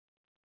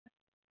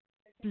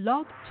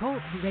Blog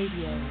Talk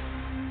Radio.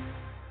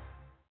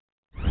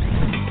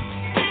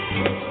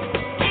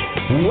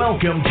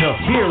 Welcome to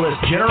Fearless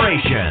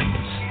Generations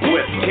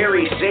with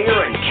Terry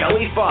Sayer and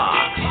Kelly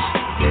Fox.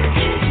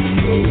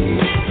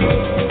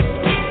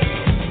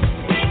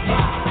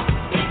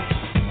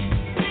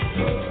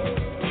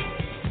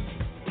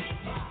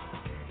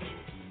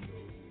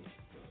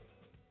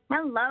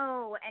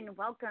 Hello and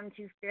welcome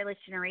to Fearless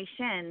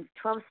Generations,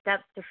 12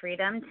 Steps to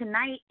Freedom.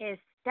 Tonight is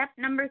step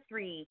number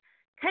 3,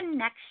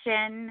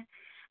 connection.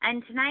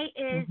 And tonight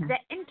is the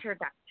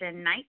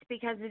introduction night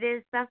because it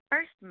is the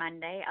first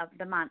Monday of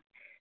the month.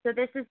 So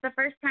this is the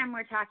first time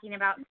we're talking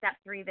about step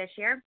 3 this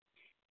year.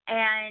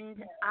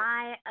 And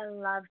I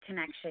love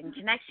connection.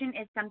 Connection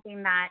is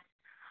something that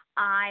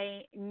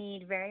I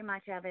need very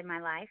much of in my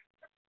life.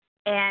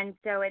 And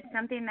so it's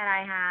something that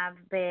I have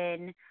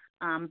been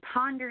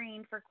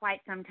pondering for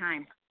quite some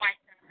time.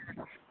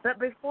 But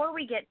before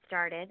we get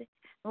started,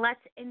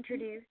 let's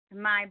introduce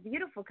my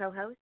beautiful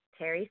co-host,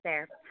 Terry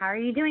Sayer. How are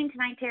you doing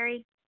tonight,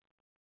 Terry?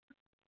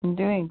 I'm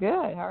doing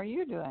good. How are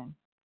you doing?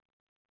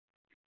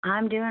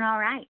 I'm doing all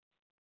right.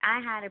 I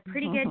had a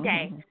pretty good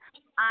day.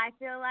 I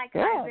feel like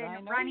good. I've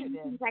been running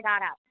since I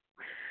got up.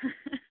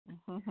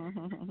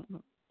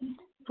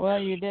 Well,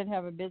 you did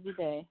have a busy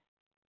day.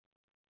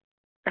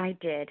 I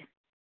did.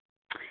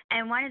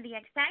 And one of the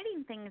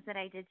exciting things that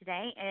I did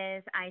today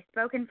is I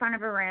spoke in front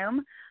of a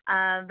room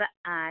of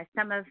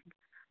some of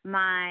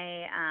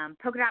my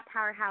Polka Dot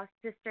Powerhouse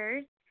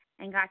sisters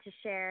and got to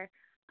share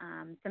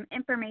some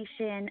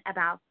information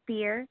about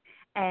fear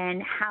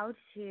and how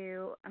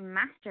to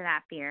master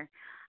that fear.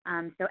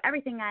 So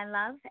everything I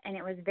love, and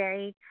it was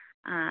very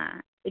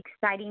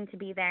exciting to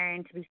be there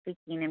and to be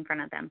speaking in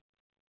front of them.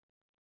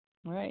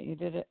 All right, you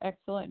did an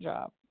excellent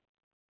job.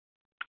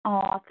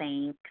 Oh,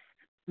 thanks.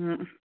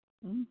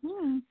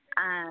 Mm-hmm.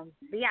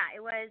 But yeah,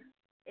 it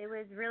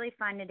was really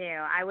fun to do.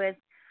 I was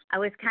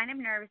kind of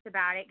nervous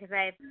about it because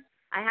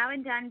I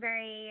haven't done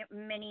very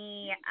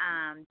many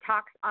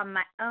talks on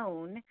my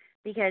own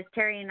because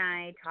Terry and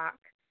I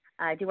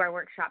do our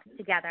workshops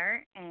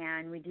together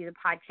and we do the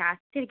podcast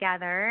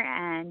together,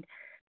 and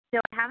so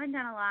I haven't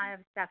done a lot of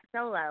stuff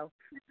solo.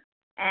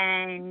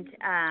 And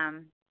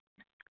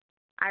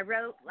I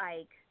wrote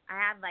I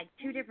had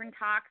 2 different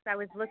talks I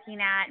was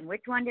looking at, and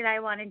which one did I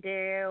want to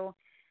do?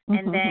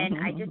 And then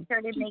I just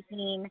started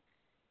making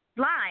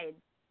slides,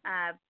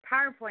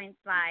 PowerPoint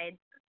slides,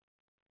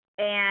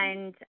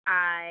 and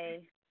I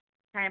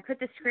kind of put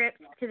the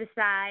script to the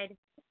side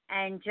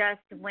and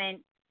just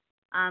went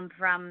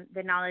from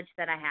the knowledge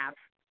that I have.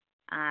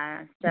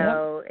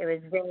 So It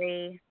was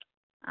very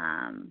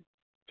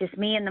just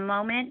me in the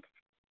moment,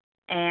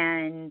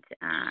 and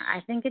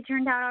I think it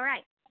turned out all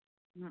right.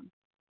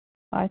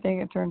 I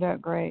think it turned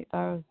out great.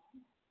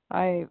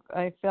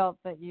 I felt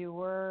that you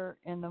were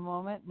in the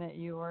moment and that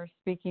you were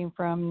speaking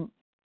from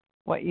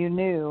what you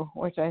knew,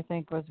 which I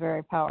think was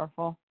very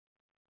powerful.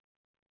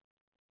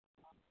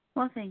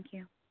 Well, thank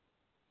you.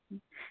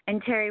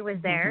 And Terry was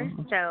there,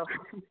 so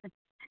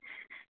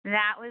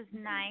that was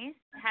nice.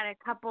 Had a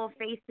couple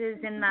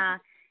faces in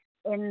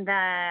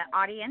the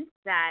audience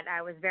that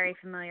I was very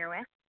familiar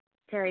with,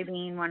 Terry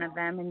being one of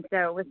them, and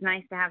so it was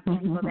nice to have some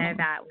people there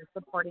that were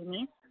supporting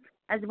me,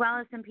 as well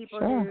as some people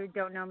who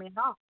don't know me at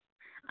all.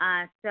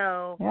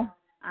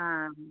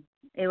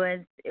 It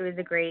was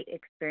a great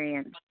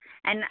experience.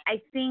 And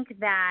I think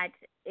that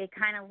it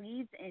kind of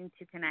leads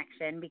into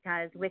connection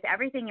because with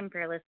everything in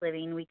Fearless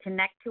Living, we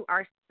connect to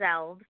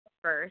ourselves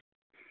first.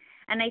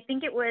 And I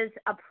think it was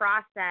a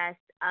process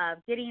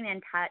of getting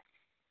in touch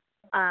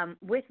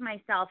with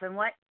myself and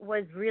what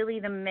was really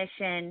the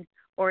mission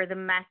or the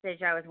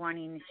message I was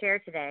wanting to share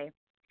today.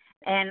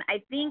 And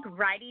I think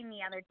writing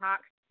the other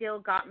talks still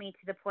got me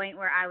to the point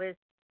where I was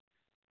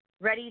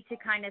ready to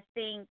kind of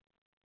think,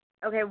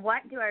 okay,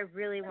 what do I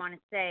really want to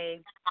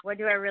say? What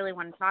do I really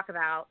want to talk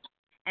about?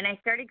 And I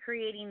started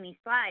creating these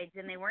slides,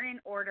 and they weren't in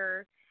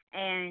order,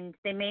 and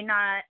they may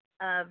not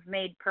have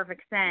made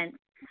perfect sense.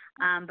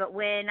 But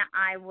when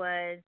I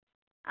was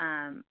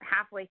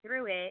halfway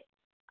through it,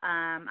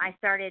 I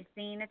started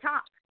seeing a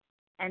talk.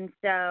 And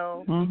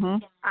so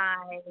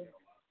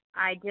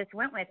I just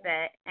went with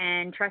it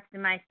and trusted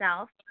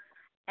myself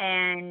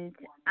and,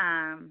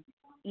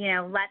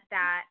 let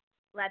that,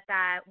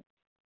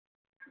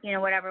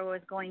 whatever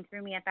was going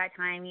through me at that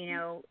time,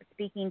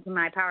 speaking to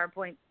my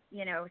PowerPoint,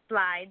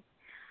 slides,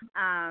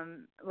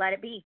 let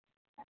it be.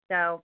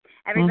 So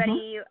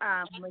everybody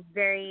was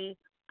very,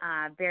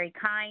 very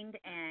kind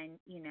and,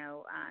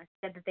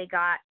 said that they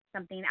got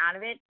something out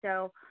of it.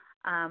 So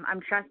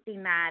I'm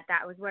trusting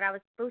that was what I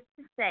was supposed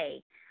to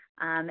say.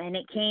 And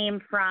it came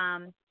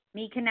from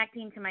me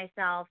connecting to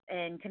myself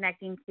and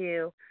connecting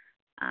to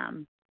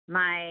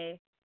my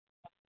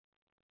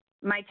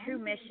true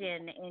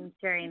mission in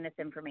sharing this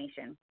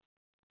information.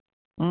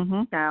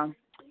 So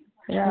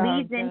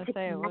leads into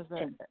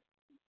connection.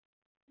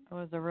 It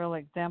was a real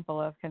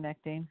example of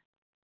connecting.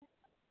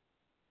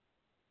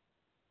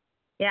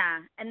 Yeah,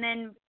 and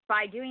then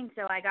by doing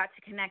so, I got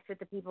to connect with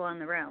the people in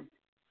the room.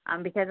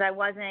 because I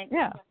wasn't.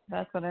 Yeah,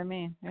 that's what I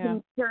mean. Yeah.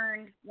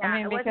 Concerned. Yeah, I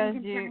mean, wasn't because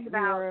concerned you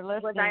about were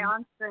listening. was I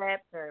on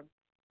script or.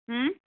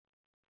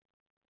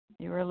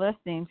 You were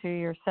listening to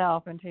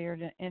yourself and to your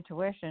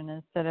intuition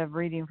instead of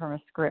reading from a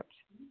script.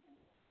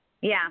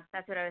 Yeah,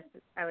 that's what I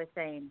was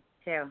saying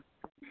too.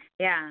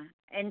 Yeah,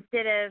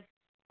 instead of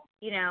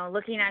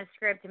looking at a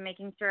script and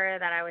making sure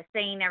that I was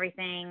saying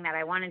everything that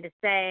I wanted to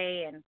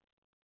say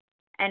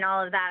and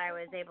all of that, I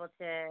was able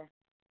to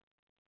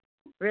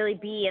really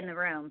be in the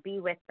room, be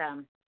with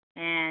them,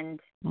 and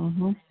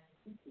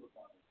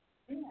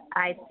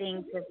I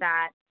think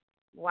that's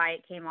why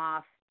it came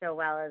off so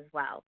well as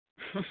well.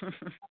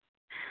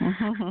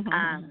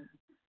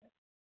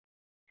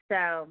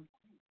 So,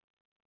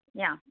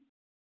 yeah.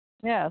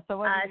 Yeah, so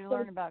what did you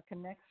learn about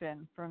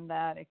connection from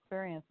that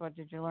experience? What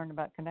did you learn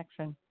about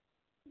connection?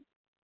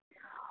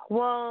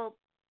 Well,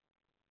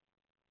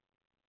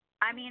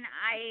 I mean,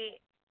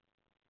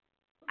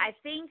 I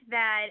think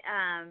that,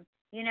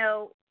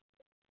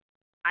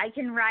 I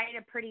can write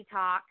a pretty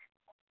talk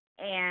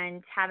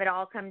and have it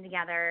all come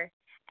together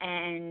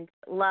and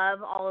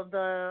love all of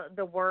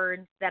the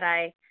words that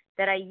I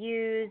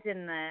use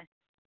and the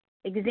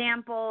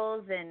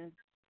examples and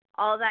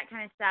all that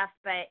kind of stuff.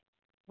 But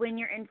when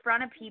you're in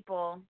front of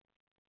people,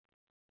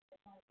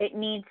 it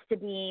needs to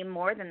be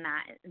more than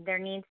that. There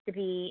needs to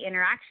be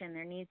interaction.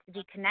 There needs to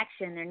be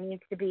connection. There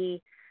needs to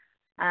be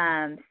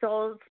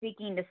soul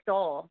speaking to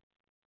soul.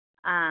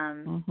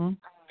 And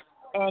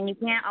you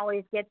can't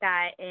always get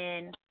that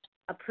in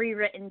a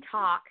pre-written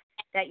talk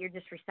that you're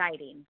just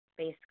reciting,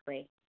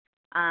 basically.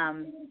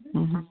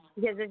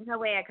 Because there's no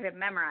way I could have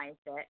memorized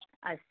it.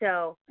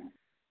 So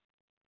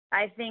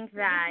I think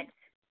that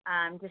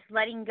just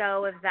letting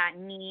go of that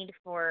need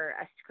for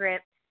a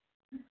script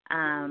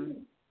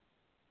and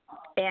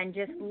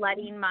just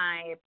letting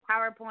my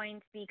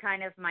PowerPoints be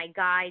kind of my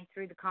guide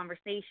through the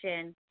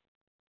conversation,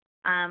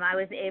 I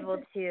was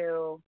able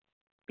to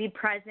be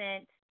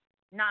present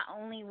not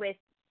only with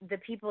the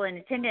people in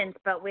attendance,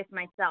 but with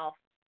myself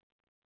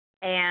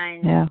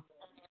and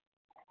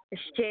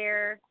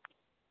share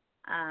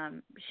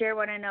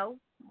what I know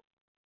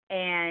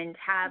and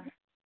have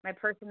my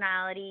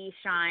personality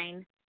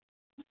shine.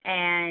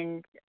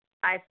 And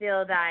I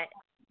feel that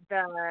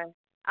the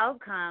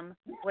outcome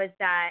was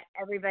that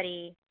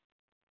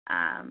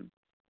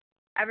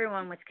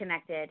everyone was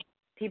connected.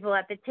 People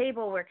at the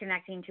table were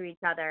connecting to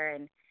each other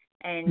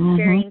and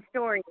sharing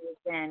stories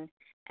and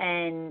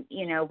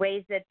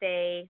ways that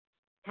they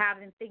have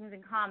things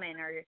in common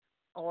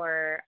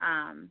or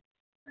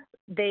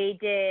they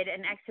did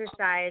an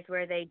exercise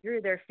where they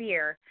drew their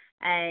fear,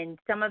 and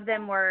some of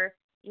them were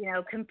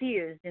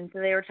confused, and so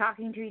they were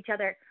talking to each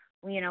other.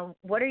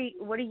 What are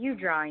you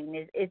drawing?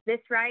 Is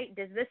this right?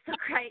 Does this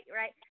look right?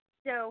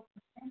 So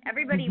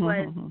everybody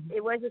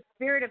it was a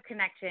spirit of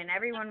connection.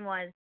 Everyone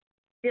was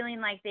feeling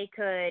like they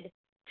could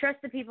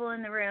trust the people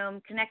in the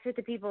room, connect with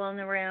the people in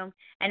the room,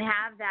 and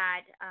have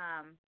that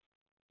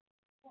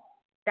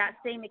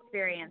same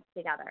experience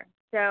together.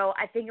 So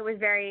I think it was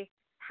very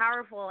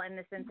powerful in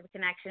the sense of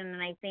connection,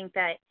 and I think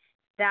that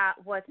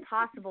was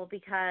possible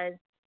because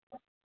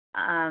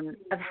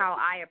of how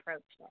I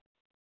approached it.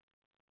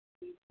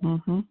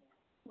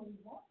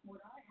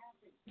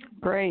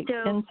 Great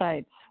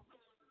insights.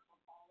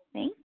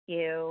 Thank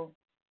you.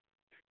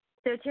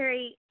 So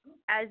Terry,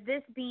 as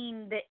this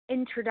being the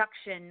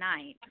introduction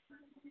night,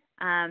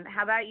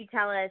 how about you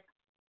tell us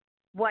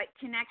what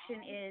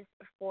connection is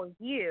for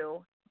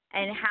you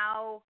and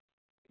how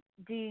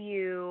do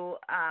you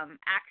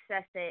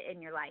access it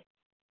in your life?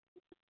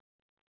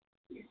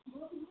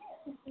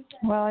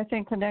 Well, I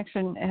think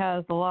connection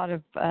has a lot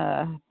of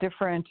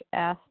different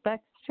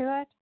aspects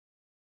to it.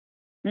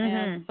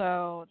 And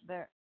so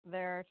there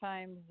are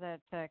times that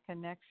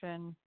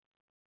connection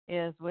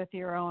is with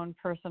your own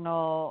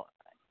personal,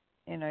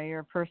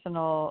 your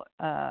personal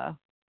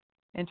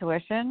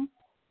intuition,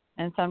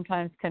 and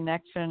sometimes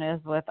connection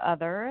is with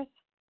others,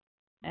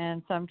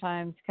 and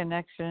sometimes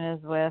connection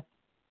is with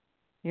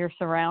your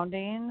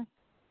surroundings,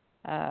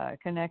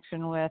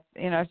 connection with,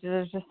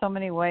 there's just so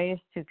many ways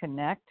to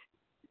connect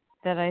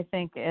that I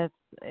think it's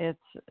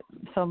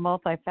so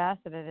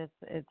multifaceted.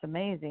 It's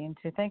amazing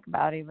to think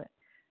about. Even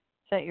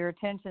set your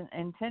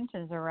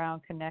intentions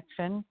around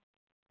connection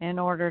in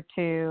order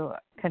to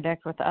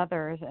connect with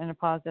others in a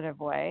positive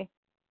way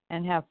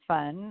and have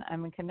fun. I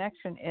mean,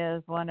 connection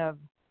is one of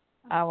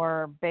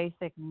our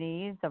basic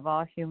needs of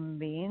all human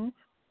beings.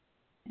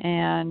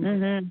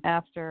 And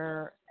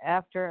after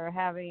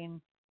having,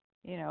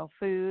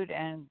 food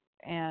and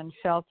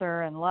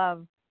shelter and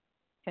love,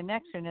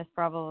 connection is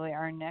probably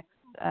our next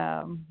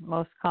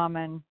most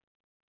common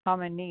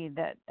need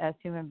that as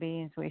human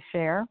beings we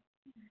share.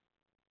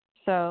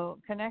 So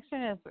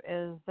connection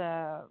is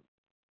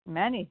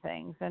many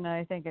things, and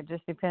I think it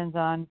just depends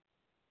on,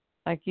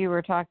 like you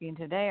were talking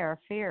today, our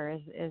fear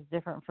is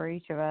different for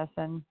each of us,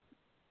 and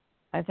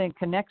I think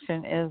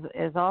connection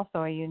is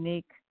also a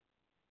unique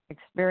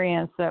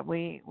experience that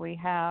we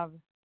have.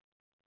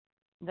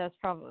 That's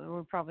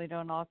we probably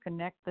don't all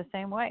connect the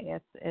same way.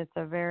 It's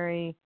a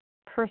very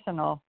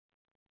personal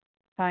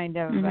kind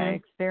of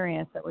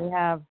experience that we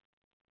have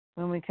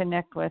when we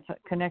connect with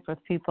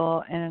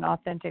people in an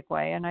authentic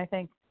way. And I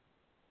think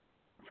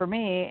for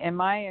me, in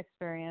my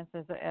experience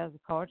as a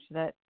coach,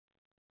 that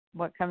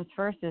what comes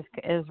first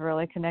is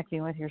really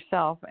connecting with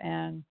yourself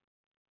and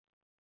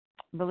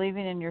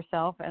believing in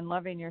yourself and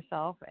loving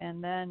yourself,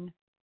 and then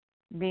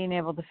being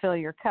able to fill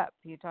your cup.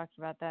 You talked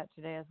about that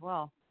today as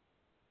well,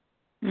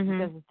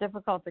 because it's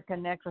difficult to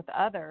connect with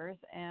others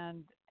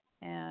and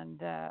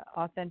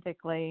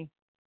authentically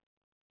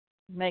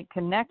make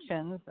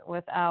connections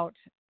without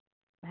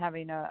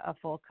having a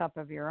full cup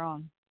of your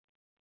own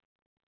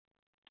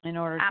in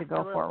order to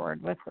go forward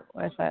with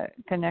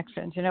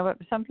connections. But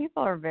some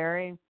people are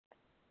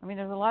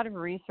there's a lot of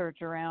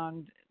research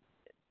around,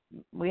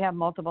 we have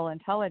multiple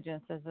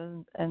intelligences,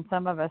 and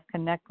some of us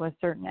connect with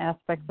certain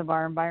aspects of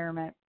our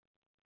environment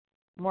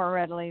more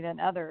readily than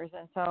others.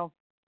 And so,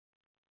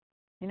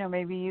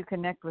 maybe you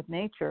connect with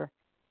nature,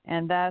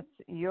 and that's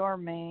your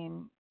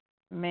main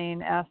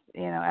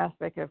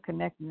aspect of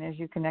connecting, is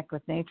you connect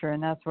with nature,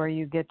 and that's where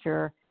you get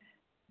your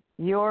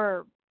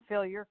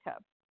fill your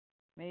cup.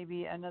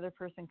 Maybe another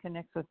person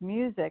connects with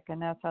music,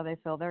 and that's how they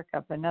fill their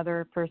cup.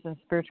 Another person's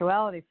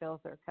spirituality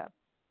fills their cup.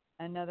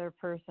 Another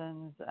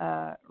person's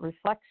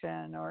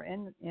reflection, or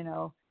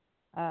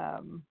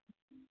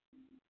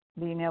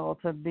being able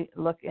to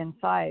look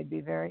inside,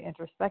 be very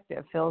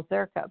introspective, fills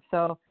their cup.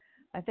 So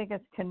I think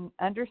it's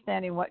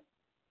understanding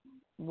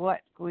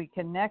what we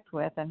connect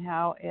with and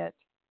how it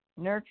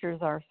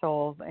nurtures our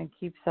souls and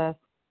keeps us,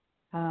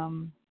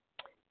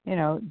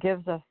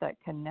 gives us that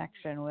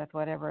connection with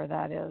whatever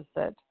that is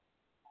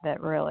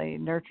that really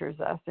nurtures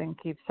us and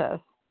keeps us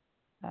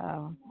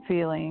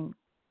feeling,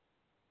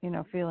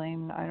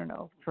 I don't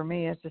know, for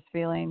me, it's just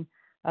feeling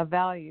of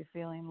value,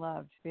 feeling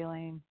loved,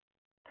 feeling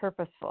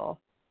purposeful,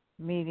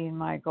 meeting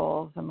my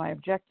goals and my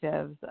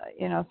objectives.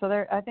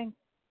 So I think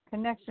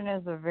connection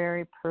is a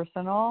very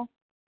personal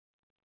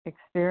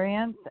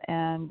experience,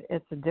 and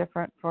it's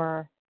different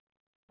for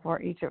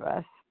each of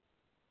us.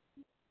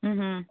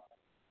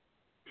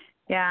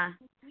 Yeah.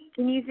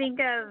 Can you think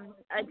of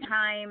a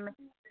time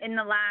in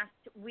the last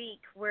week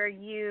where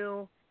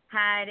you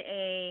had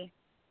a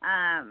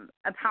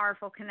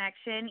powerful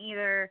connection,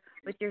 either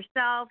with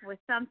yourself, with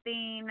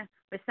something,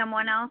 with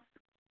someone else,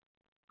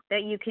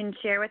 that you can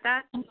share with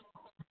us?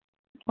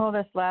 Well,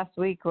 this last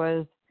week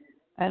was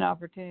an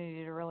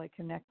opportunity to really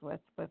connect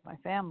with my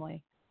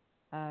family,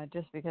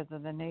 just because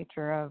of the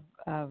nature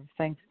of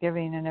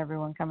Thanksgiving and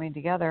everyone coming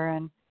together.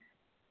 And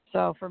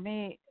so for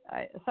me,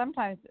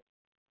 sometimes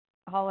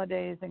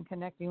holidays and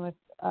connecting with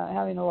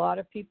having a lot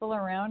of people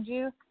around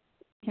you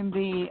can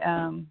be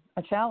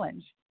a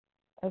challenge,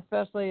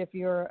 especially if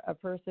you're a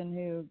person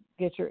who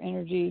gets your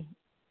energy,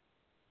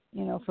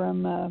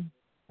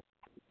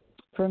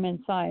 from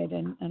inside,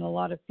 and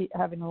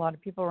having a lot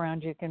of people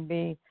around you can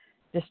be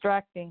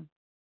distracting.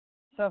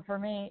 So for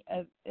me,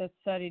 it's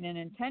setting an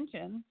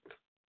intention,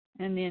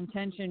 and the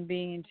intention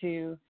being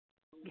to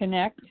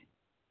connect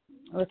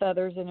with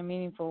others in a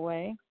meaningful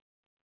way.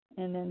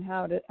 And then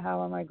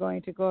how am I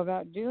going to go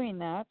about doing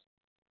that?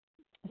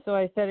 So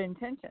I set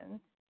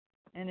intentions,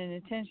 and an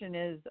intention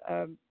is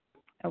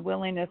a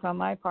willingness on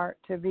my part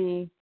to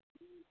be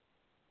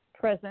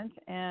present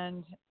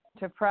and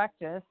to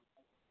practice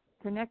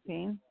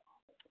connecting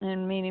in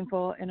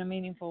a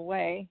meaningful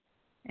way,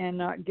 and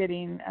not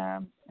getting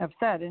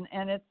upset.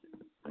 And it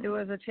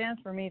was a chance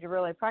for me to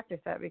really practice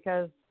that,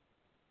 because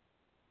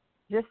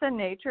just the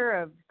nature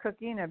of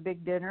cooking a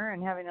big dinner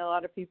and having a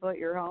lot of people at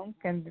your home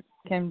can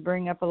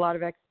bring up a lot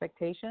of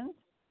expectations.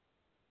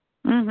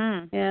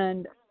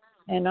 And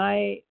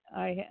I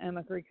am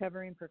a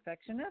recovering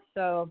perfectionist,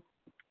 so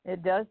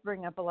it does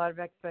bring up a lot of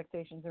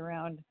expectations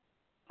around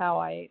how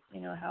I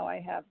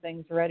have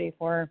things ready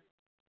for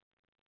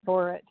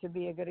it to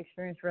be a good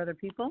experience for other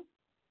people.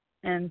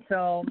 And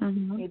so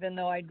even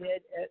though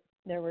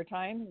there were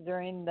times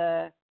during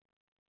the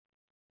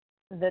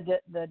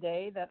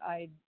day that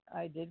I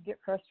did get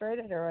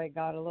frustrated, or I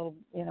got a little,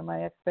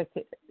 my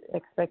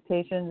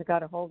expectations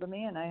got a hold of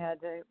me, and I had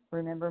to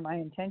remember my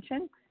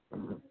intention.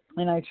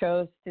 And I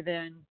chose to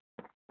then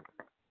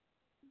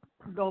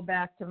go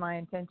back to my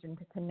intention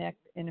to connect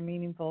in a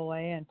meaningful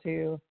way, and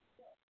to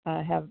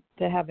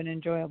have an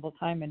enjoyable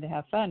time and to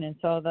have fun. And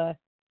so the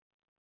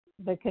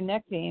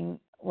connecting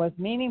was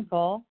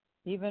meaningful,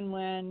 even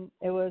when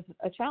it was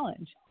a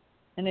challenge.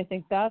 And I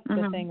think that's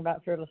the thing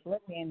about fearless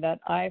living that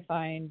I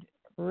find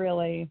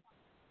really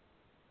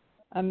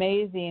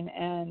amazing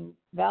and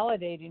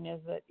validating,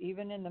 is that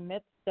even in the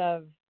midst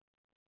of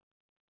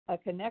a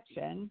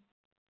connection,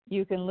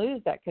 you can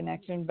lose that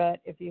connection. But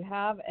if you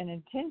have an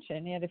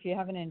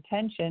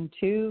intention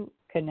to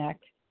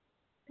connect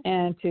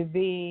and to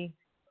be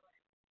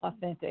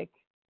authentic,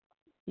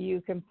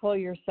 you can pull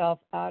yourself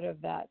out of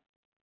that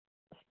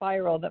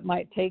spiral that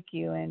might take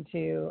you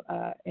into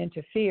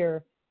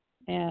fear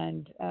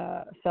and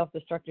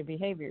self-destructive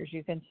behaviors.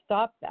 You can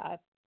stop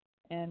that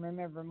and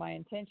remember, my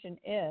intention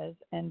is,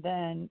 and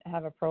then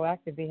have a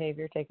proactive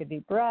behavior. Take a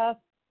deep breath,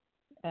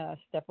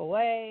 step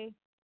away,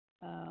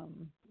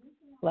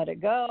 let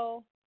it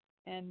go,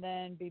 and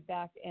then be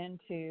back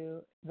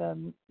into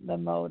the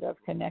mode of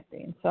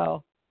connecting.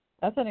 So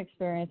that's an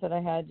experience that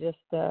I had just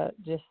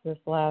this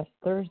last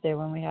Thursday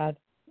when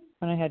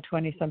I had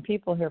 20 some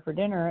people here for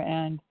dinner,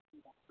 and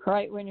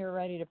right when you're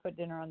ready to put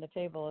dinner on the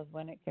table is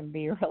when it can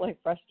be really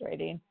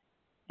frustrating,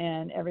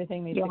 and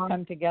everything needs to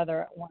come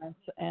together at once,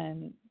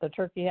 and the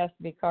turkey has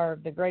to be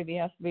carved, the gravy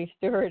has to be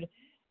stirred,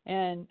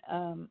 and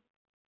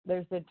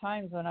there's been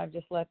times when I've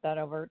just let that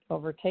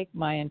overtake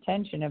my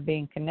intention of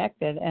being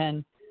connected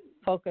and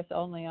focus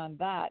only on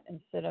that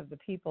instead of the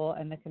people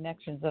and the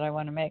connections that I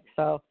want to make.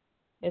 So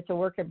it's a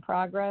work in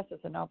progress.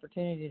 It's an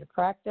opportunity to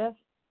practice.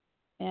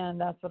 And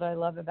that's what I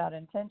love about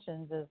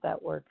intentions is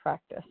that word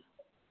practice.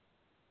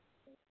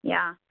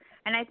 Yeah.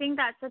 And I think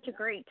that's such a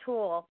great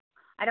tool.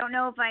 I don't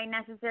know if I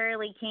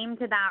necessarily came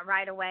to that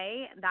right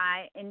away,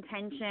 that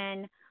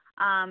intention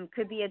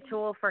could be a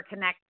tool for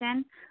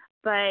connection,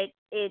 but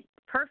it's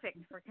perfect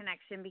for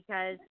connection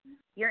because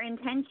your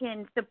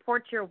intention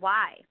supports your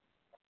why.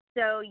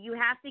 So you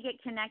have to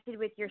get connected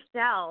with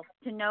yourself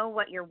to know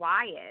what your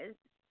why is.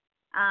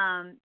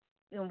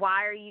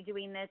 Why are you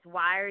doing this?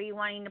 Why are you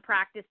wanting to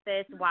practice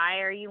this?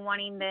 Why are you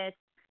wanting this,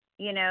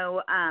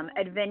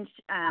 adventure,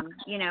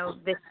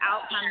 this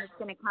outcome that's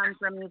going to come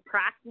from you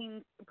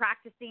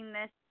practicing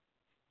this,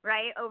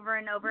 right, over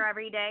and over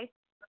every day?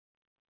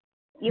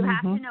 You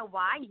have to know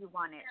why you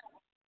want it.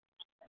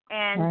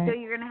 And so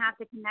you're going to have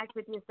to connect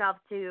with yourself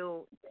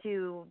to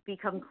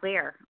become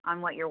clear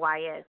on what your why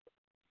is.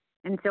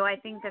 And so I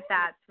think that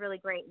that's really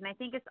great. And I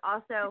think it's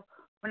also,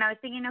 when I was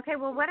thinking, okay,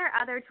 well, what are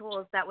other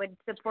tools that would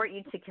support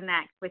you to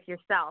connect with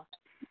yourself?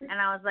 And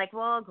I was like,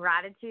 well,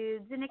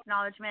 gratitudes and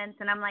acknowledgments.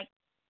 And I'm like,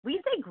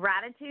 we say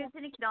gratitudes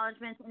and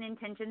acknowledgments and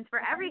intentions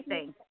for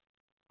everything.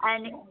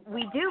 And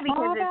we do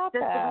because it's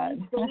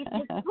just these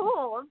basic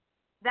tools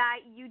that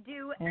you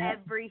do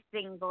every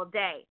single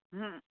day.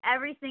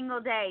 Every single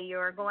day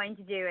you're going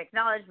to do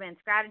acknowledgments,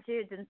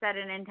 gratitudes, and set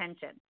an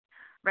intention,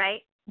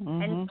 right?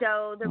 And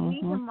so the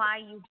reason why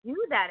you do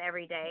that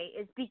every day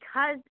is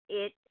because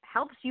it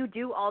helps you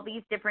do all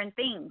these different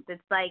things.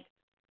 It's like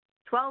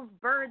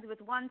 12 birds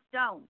with one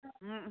stone.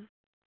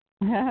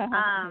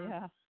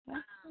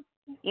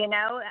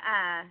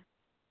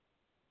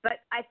 But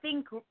I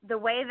think the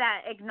way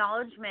that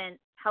acknowledgments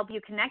help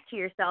you connect to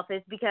yourself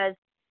is because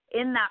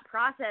in that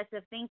process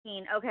of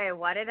thinking, okay,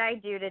 what did I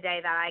do today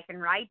that I can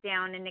write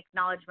down and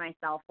acknowledge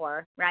myself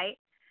for, right?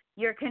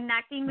 You're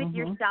connecting with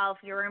yourself.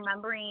 You're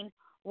remembering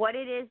what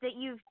it is that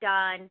you've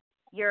done.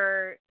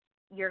 You're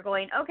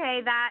going,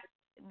 okay, that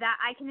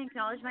I can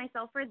acknowledge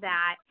myself for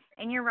that,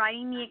 and you're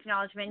writing the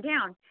acknowledgement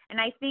down.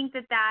 And I think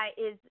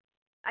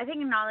I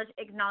think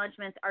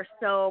acknowledgements are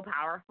so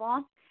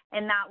powerful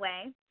in that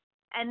way.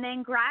 And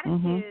then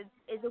gratitude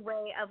is a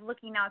way of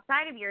looking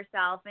outside of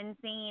yourself and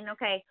seeing,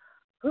 okay,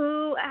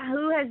 who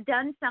has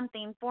done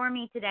something for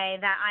me today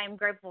that I am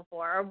grateful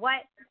for, or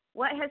what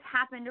has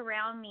happened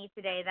around me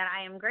today that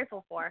I am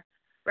grateful for,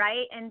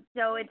 right? And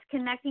so it's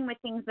connecting with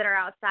things that are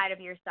outside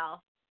of yourself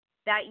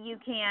that you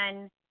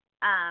can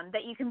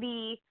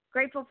be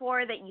grateful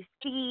for, that you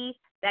see,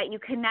 that you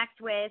connect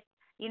with,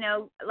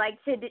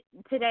 like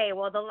today.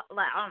 Well, the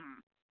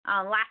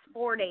last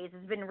 4 days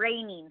has been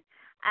raining,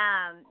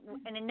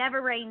 and it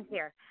never rains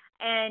here,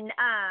 and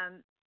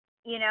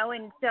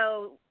and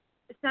so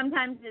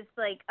sometimes it's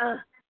like,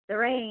 the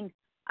rain.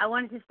 I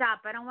want it to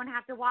stop. I don't want to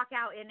have to walk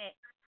out in it,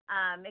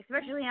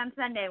 especially on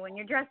Sunday when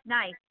you're dressed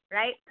nice,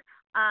 right?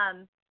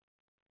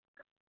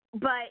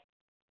 But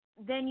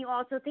then you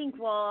also think,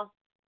 well,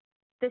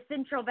 the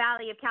Central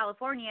Valley of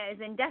California is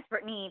in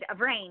desperate need of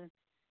rain.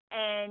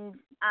 And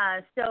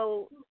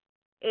so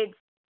it's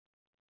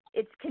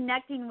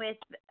connecting with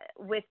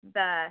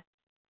the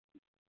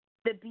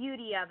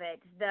beauty of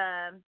it,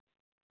 the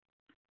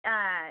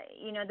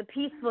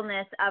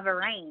peacefulness of a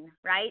rain,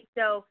 right?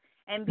 So,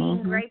 and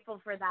being grateful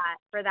for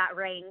that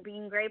rain,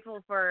 being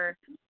grateful for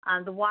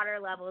the water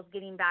levels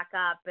getting back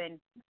up, and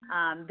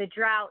the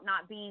drought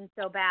not being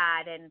so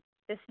bad, and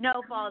the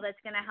snowfall that's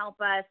going to help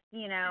us,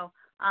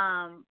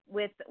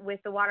 with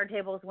the water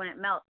tables when it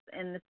melts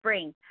in the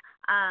spring,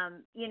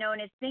 and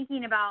it's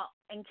thinking about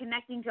and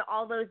connecting to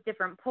all those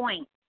different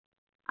points,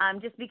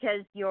 just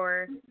because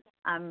you're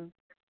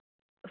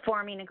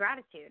forming a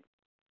gratitude.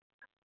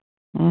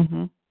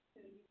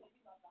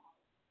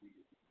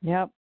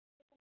 Yep.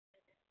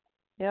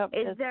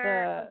 Is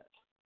there?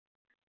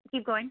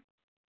 Keep going.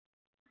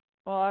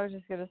 Well, I was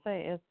just going to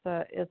say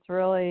it's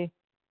really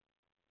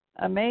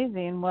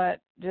amazing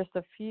what just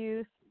a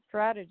few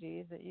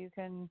strategies that you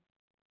can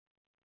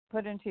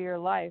put into your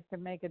life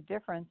can make a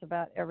difference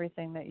about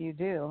everything that you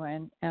do,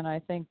 and I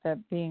think that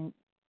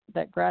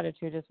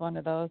gratitude is one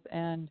of those,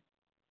 and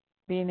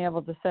being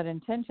able to set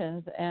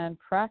intentions and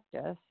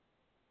practice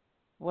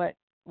what's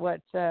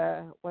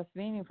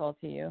meaningful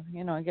to you,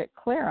 and get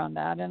clear on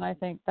that. And I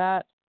think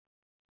that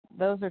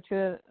those are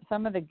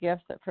some of the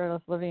gifts that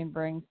Fearless Living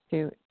brings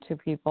to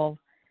people,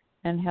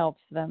 and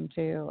helps them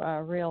to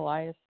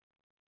realize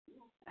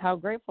how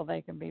grateful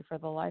they can be for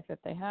the life that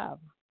they have.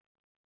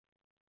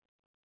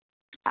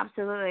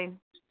 Absolutely.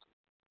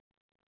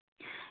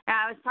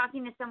 I was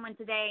talking to someone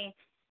today,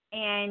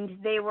 and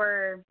they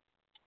were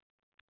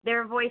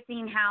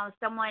voicing how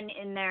someone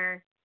in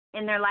their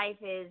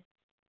life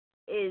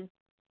is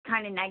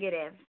kind of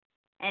negative,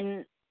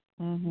 and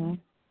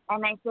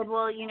and I said,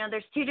 well,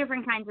 there's two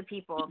different kinds of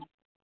people,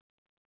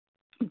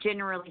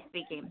 generally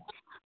speaking.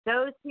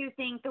 Those who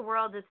think the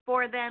world is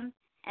for them,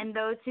 and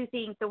those who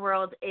think the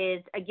world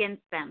is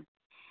against them.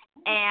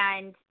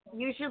 And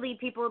usually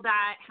people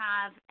that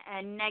have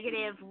a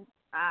negative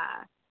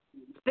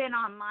spin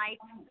on life,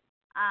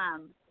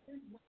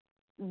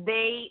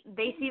 they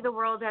see the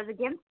world as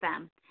against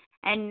them.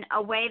 And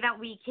a way that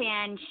we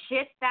can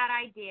shift that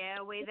idea,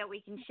 a way that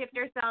we can shift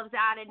ourselves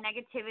out of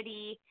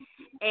negativity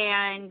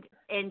and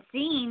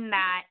seeing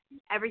that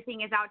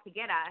everything is out to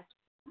get us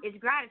is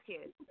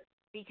gratitude,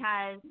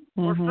 because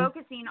we're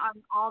focusing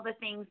on all the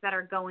things that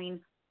are going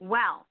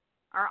well,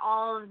 or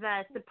all of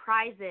the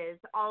surprises,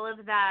 all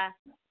of the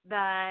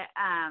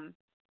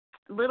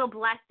little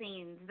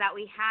blessings that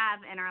we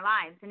have in our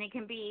lives. And it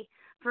can be,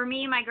 for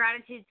me, my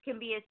gratitudes can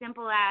be as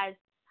simple as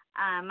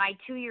my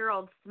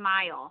 2-year-old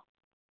smile.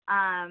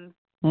 And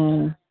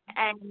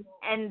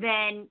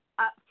then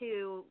up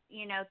to,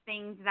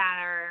 things that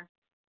are,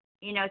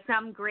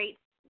 some great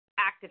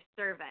act of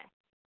service,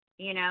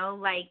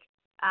 like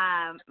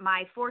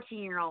my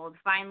 14-year-old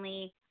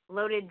finally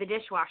loaded the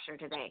dishwasher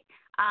today.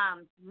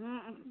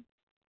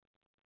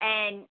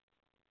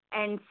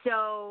 And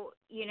so,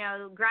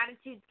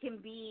 gratitude can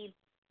be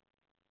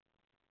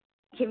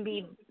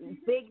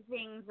big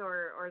things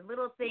or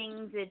little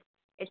things.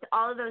 It's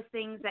all of those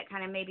things that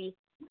kind of maybe,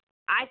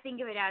 I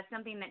think of it as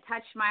something that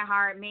touched my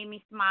heart, made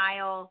me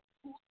smile,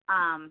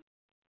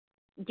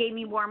 gave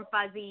me warm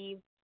fuzzies,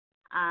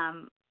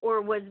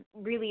 or was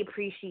really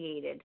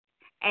appreciated.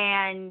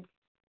 And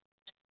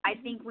I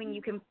think when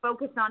you can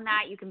focus on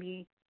that, you can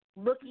be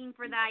looking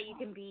for that, you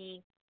can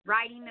be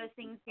writing those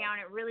things down.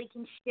 It really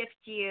can shift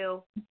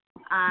you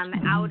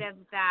out of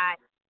that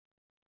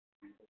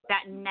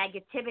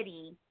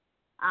negativity,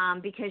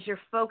 because you're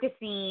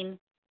focusing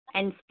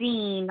and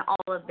seeing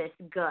all of this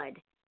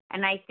good.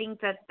 And I think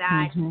that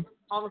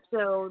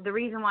also the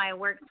reason why it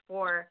works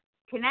for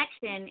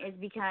connection is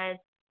because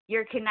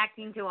you're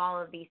connecting to all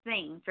of these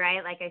things,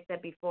 right? Like I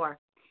said before.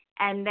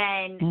 And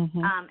then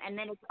and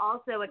then it's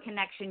also a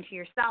connection to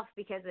yourself,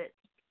 because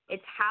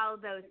it's how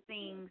those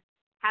things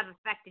have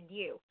affected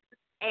you.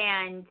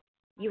 And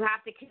you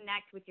have to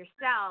connect with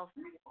yourself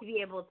to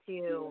be able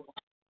to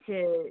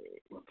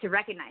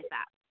recognize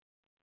that.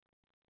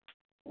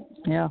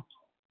 Yeah.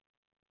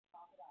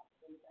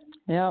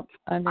 Yep.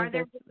 I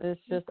think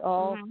it's just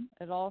all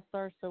it all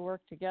starts to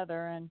work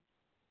together,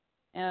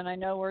 and I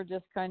know we're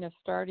just kind of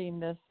starting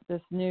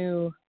this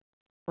new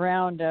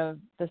round of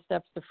the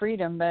steps to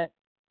freedom, but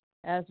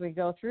as we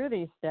go through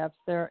these steps,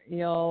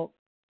 you'll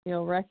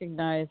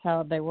recognize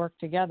how they work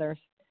together,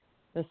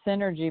 the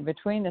synergy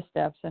between the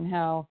steps, and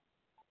how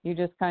you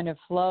just kind of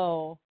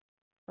flow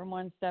from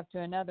one step to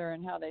another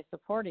and how they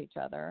support each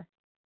other.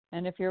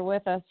 And if you're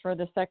with us for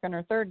the second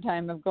or third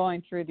time of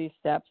going through these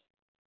steps,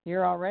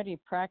 you're already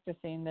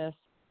practicing this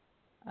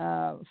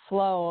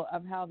flow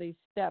of how these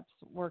steps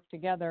work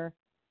together,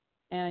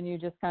 and you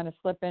just kind of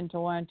slip into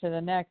one to the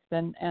next,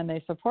 and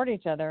they support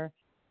each other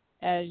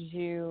as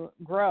you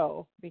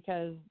grow,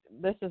 because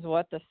this is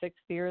what, the 6th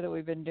year that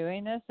we've been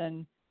doing this,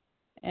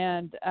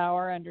 and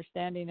our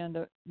understanding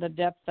and the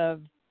depth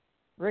of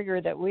rigor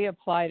that we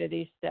apply to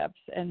these steps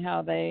and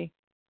how they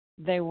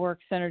work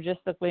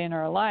synergistically in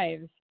our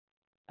lives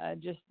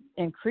just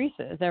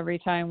increases every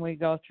time we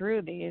go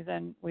through these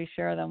and we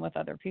share them with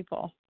other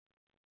people.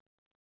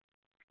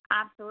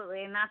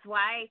 Absolutely. And that's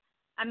why,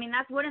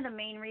 that's one of the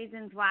main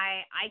reasons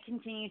why I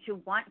continue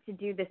to want to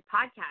do this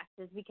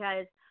podcast, is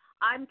because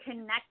I'm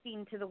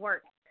connecting to the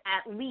work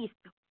at least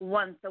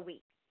once a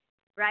week,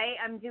 right?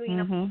 I'm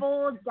doing a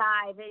full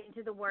dive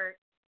into the work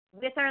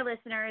with our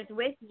listeners,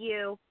 with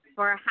you,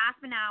 for a half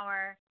an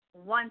hour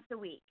once a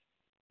week.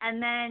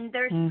 And then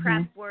there's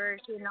prep work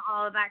and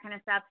all of that kind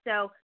of stuff.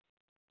 So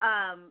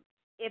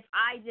if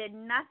I did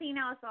nothing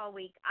else all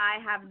week, I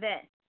have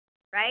this,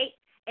 right?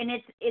 And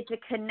it's a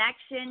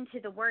connection to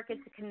the work.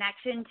 It's a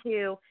connection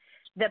to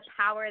the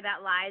power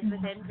that lies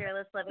within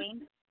Fearless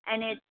Living.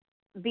 And it's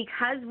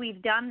because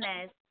we've done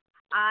this,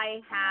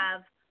 I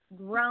have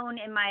grown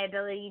in my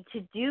ability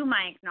to do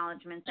my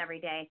acknowledgments every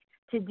day,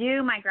 to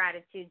do my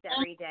gratitudes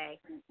every day,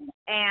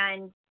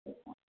 and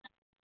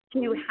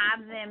to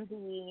have them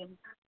be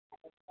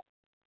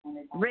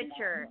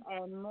richer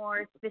and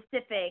more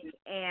specific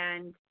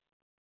and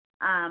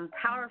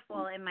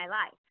powerful in my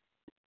life.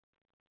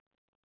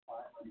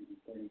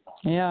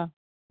 Yeah.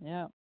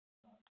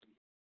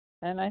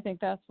 And I think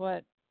that's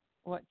what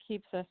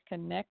keeps us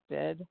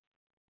connected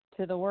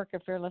to the work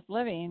of Fearless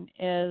Living,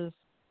 is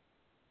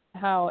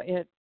how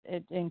it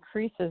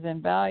increases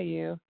in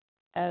value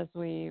as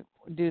we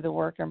do the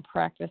work and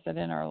practice it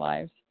in our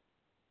lives.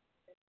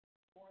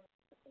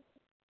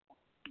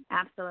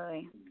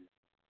 Absolutely.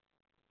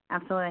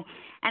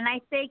 And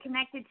I stay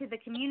connected to the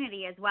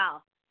community as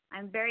well.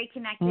 I'm very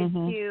connected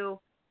to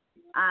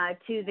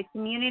to the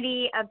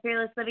community of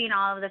Fearless Living,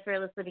 all of the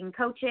Fearless Living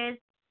coaches,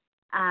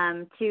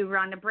 to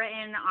Rhonda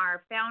Britton,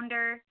 our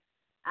founder.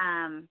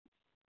 I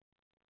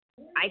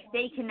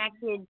stay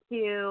connected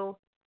to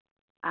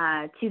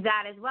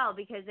that as well,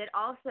 because it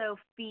also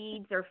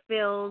feeds or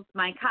fills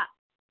my cup,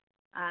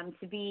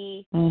 to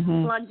be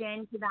plugged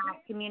into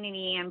that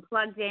community and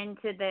plugged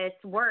into this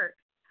work.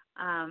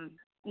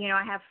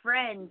 I have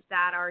friends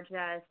that are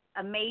just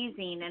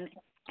amazing,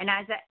 and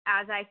as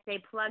I stay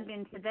plugged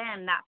into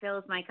them, that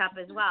fills my cup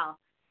as well.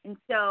 And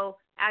so,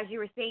 as you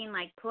were saying,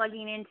 like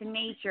plugging into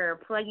nature,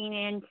 plugging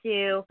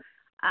into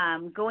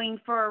going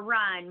for a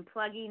run,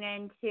 plugging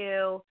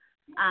into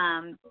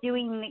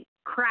doing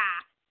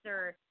crafts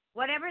or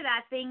whatever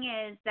that thing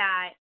is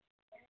that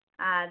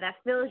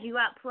fills you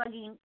up,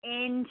 plugging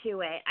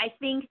into it. I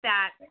think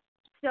that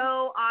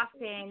so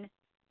often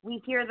we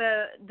hear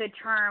the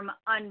term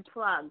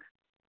unplug,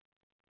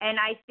 and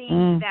I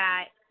think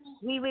that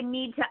we would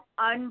need to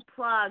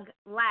unplug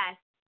less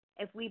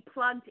if we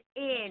plugged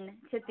in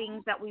to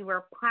things that we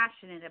were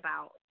passionate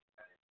about.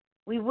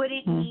 We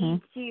wouldn't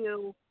need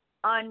to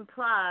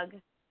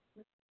unplug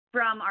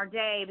from our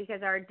day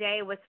because our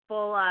day was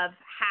full of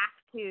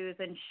have-tos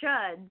and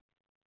shoulds.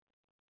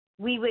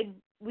 We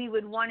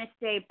would want to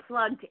stay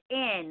plugged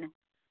in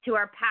to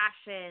our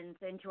passions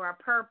and to our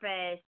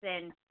purpose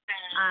and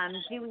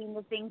doing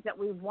the things that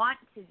we want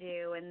to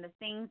do and the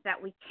things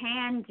that we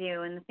can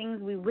do and the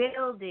things we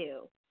will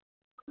do.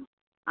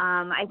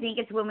 I think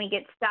it's when we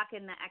get stuck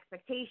in the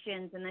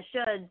expectations and the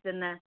shoulds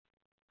and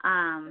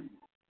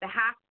the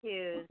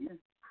have-tos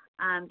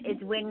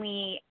is when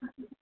we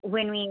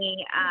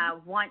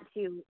want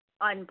to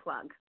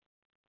unplug.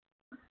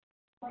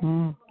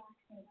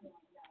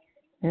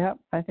 Yep,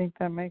 I think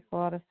that makes a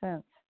lot of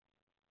sense.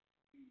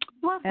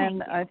 Well, thank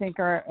you. I think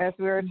as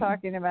we were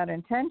talking about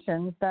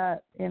intentions,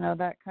 that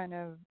that kind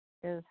of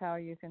is how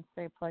you can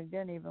stay plugged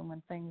in even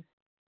when things.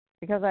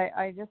 Because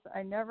I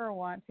never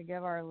want to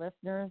give our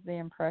listeners the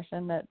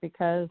impression that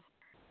because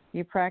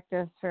you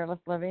practice fearless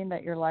living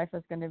that your life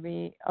is going to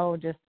be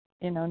just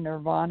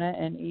nirvana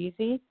and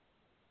easy.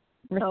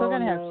 We're still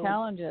going to have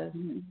challenges.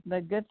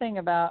 The good thing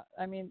about,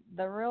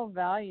 the real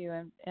value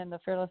in the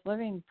fearless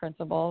living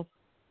principles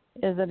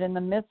is that in the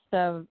midst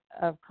of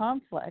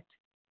conflict,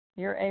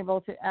 you're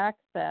able to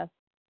access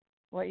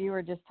what you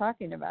were just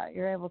talking about.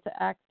 You're able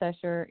to access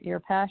your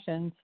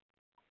passions.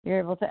 You're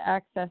able to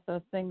access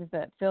those things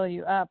that fill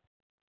you up,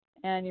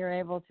 and you're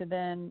able to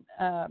then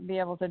be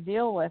able to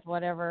deal with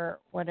whatever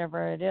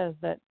it is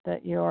that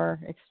you're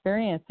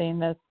experiencing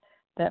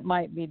that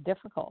might be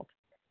difficult.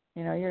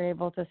 You're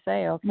able to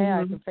say, okay,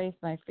 I can face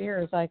my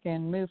fears. I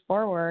can move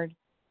forward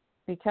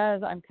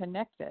because I'm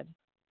connected.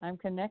 I'm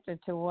connected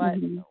to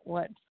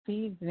what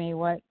feeds me,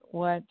 what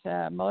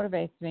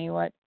motivates me,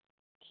 what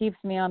keeps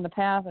me on the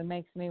path and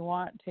makes me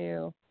want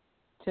to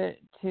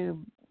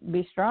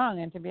be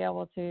strong and to be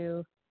able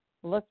to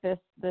look this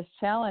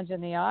challenge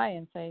in the eye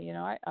and say,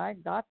 I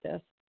got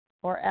this,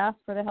 or ask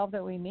for the help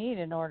that we need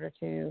in order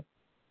to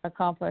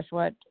accomplish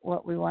what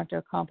we want to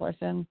accomplish.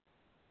 And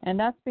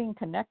that's being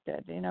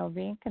connected,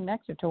 being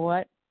connected to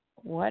what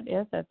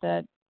is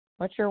it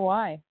what's your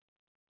why?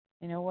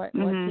 What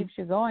keeps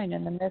you going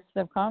in the midst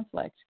of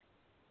conflict?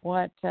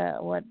 What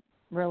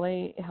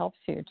really helps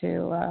you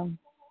to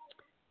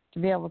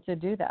be able to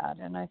do that?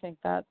 And I think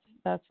that's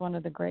one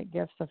of the great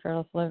gifts of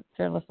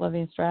fearless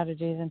living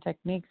strategies and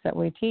techniques that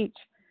we teach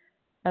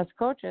as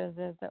coaches,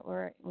 is that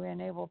we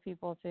enable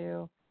people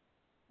to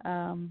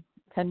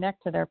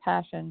connect to their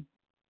passion,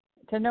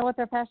 to know what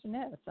their passion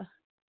is,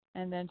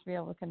 and then to be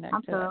able to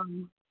connect to it.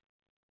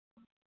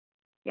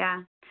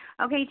 Yeah.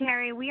 Okay,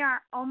 Terry, we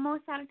are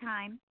almost out of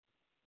time.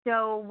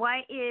 So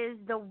what is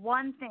the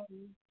one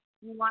thing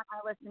you want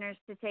our listeners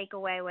to take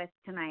away with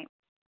tonight?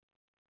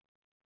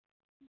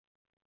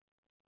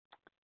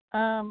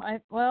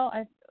 It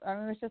was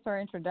just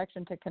our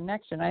introduction to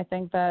connection. I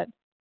think that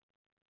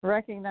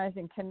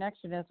recognizing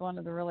connection as one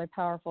of the really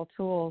powerful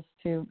tools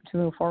to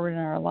move forward in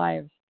our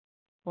lives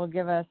will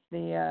give us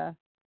the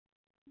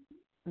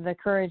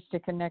courage to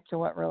connect to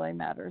what really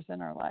matters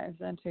in our lives,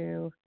 and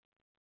to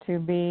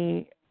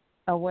be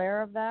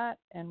aware of that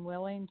and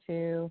willing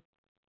to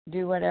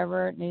do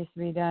whatever it needs to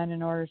be done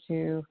in order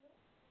to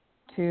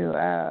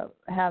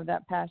have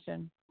that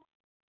passion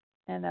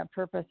and that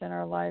purpose in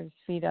our lives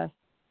feed us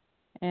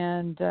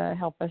and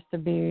help us to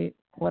be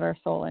what our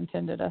soul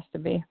intended us to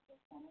be.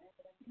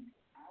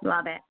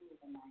 Love it.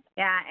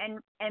 Yeah,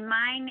 and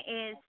mine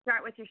is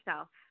start with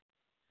yourself.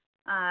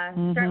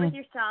 Start with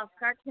yourself.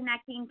 Start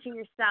connecting to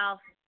yourself.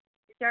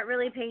 Start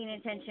really paying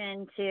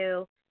attention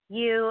to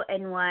you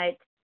and what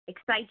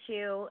excites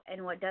you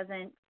and what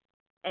doesn't,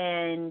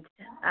 and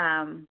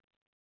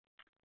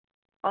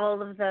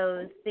all of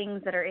those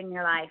things that are in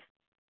your life.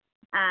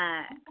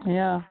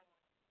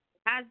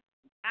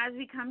 As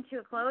we come to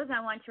a close, I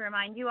want to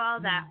remind you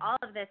all that all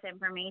of this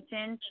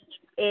information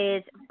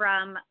is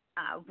from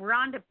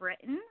Rhonda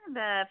Britton,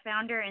 the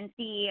founder and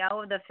CEO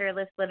of the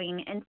Fearless Living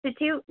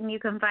Institute, and you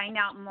can find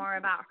out more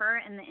about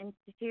her and the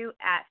Institute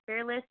at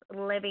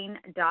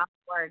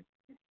fearlessliving.org.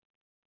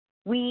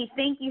 We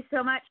thank you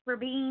so much for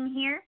being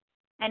here.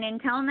 And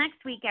until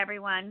next week,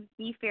 everyone,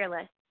 be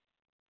fearless.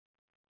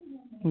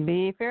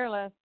 Be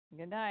fearless.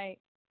 Good night.